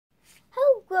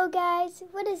guys,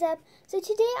 what is up? So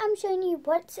today I'm showing you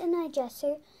what's in my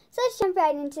dresser. So let's jump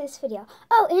right into this video.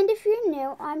 Oh, and if you're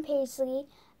new, I'm Paisley,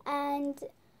 and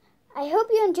I hope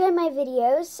you enjoy my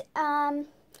videos.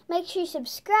 Make sure you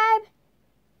subscribe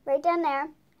right down there,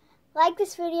 like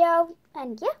this video,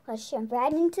 and yeah, let's jump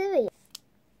right into the video.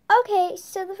 Okay,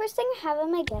 so the first thing I have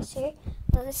on my dresser,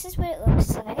 well, this is what it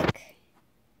looks like.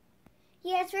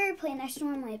 Yeah, it's very plain. There's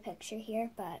normally a picture here,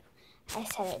 but I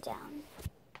set it down.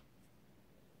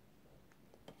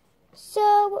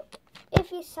 So,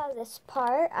 if you saw this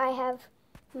part, I have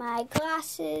my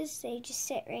glasses. They just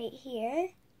sit right here.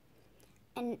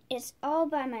 And it's all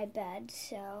by my bed,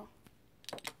 so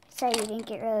sorry you didn't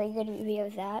get really good view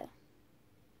of that.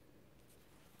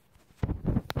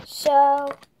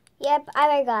 So, yep, I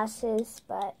wear glasses,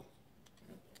 but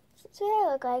this is what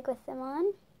I look like with them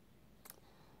on.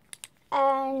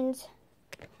 And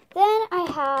then I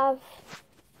have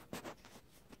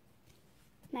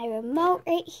my remote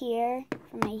right here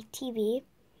for my TV,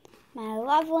 my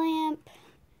lava lamp.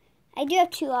 I do have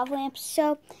 2 lava lamps,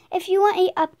 so if you want an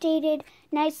updated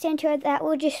nightstand tour, that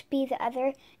will just be the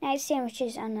other nightstand, which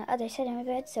is on the other side of my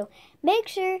bed. So make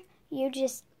sure you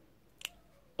just,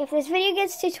 if this video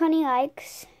gets to 20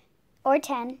 likes, or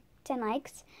 10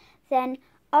 likes, then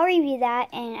I'll review that,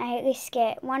 and I at least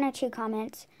get 1 or 2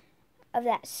 comments of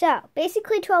that. So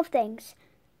basically 12 things.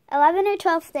 11 or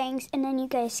 12 things, and then you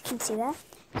guys can see that.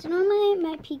 So normally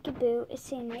my peekaboo is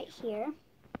sitting right here.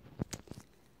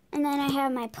 And then I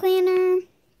have my planner,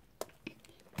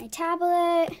 my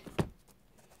tablet,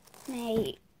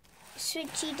 my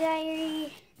Switchy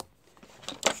diary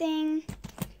thing.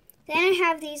 Then I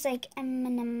have these like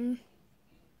M&M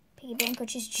piggy bank,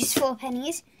 which is just full of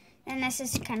pennies. And this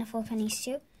is kind of full of pennies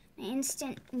too. My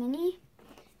Instant Mini,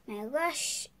 my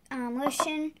Lush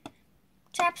lotion,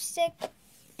 chapstick,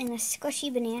 and a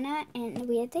squishy banana. And the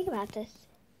weird thing about this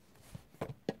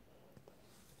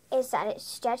is that it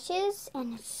stretches,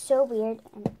 and it's so weird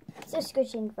and so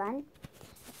squishy and fun.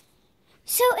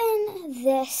 So in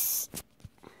this,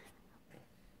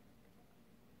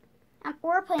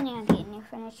 we're planning on getting new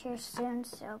furniture soon,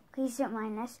 so please don't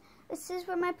mind this. This is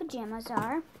where my pajamas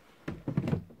are.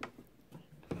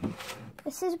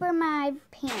 This is where my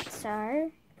pants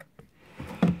are.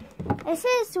 This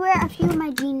is where a few of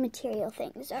my jean material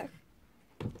things are.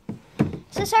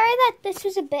 So sorry that this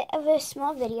was a bit of a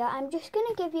small video. I'm just going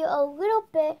to give you a little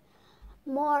bit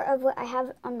more of what I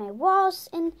have on my walls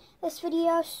in this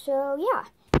video. So yeah,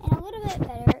 and a little bit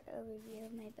better overview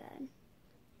of my bed.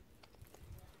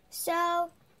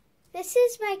 So this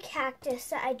is my cactus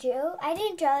that I drew. I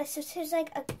didn't draw this. This is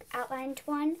like an outlined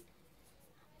one.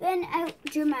 Then I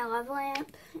drew my lava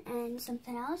lamp and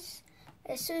something else.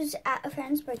 This was at a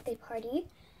friend's birthday party.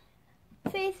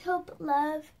 Faith, hope,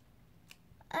 love,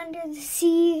 under the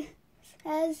sea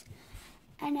says,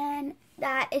 and then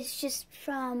that is just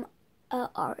from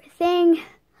our thing.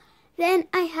 Then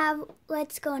I have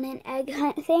let's go on an egg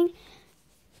hunt thing.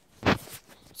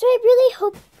 So I really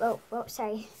hope,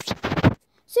 sorry.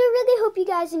 So I really hope you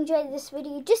guys enjoyed this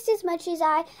video just as much as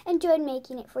I enjoyed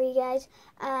making it for you guys.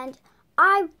 And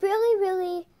I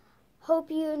really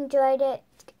hope you enjoyed it.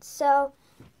 So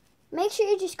make sure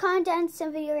you just comment down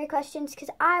some video questions, because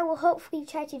I will hopefully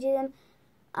try to do them.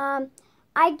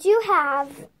 I do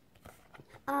have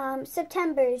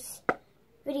September's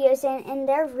videos in, and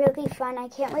they're really fun. I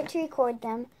can't wait to record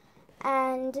them.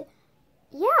 And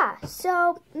yeah,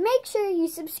 so make sure you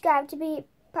subscribe to be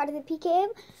part of the PKM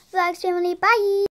Vlogs family. Bye!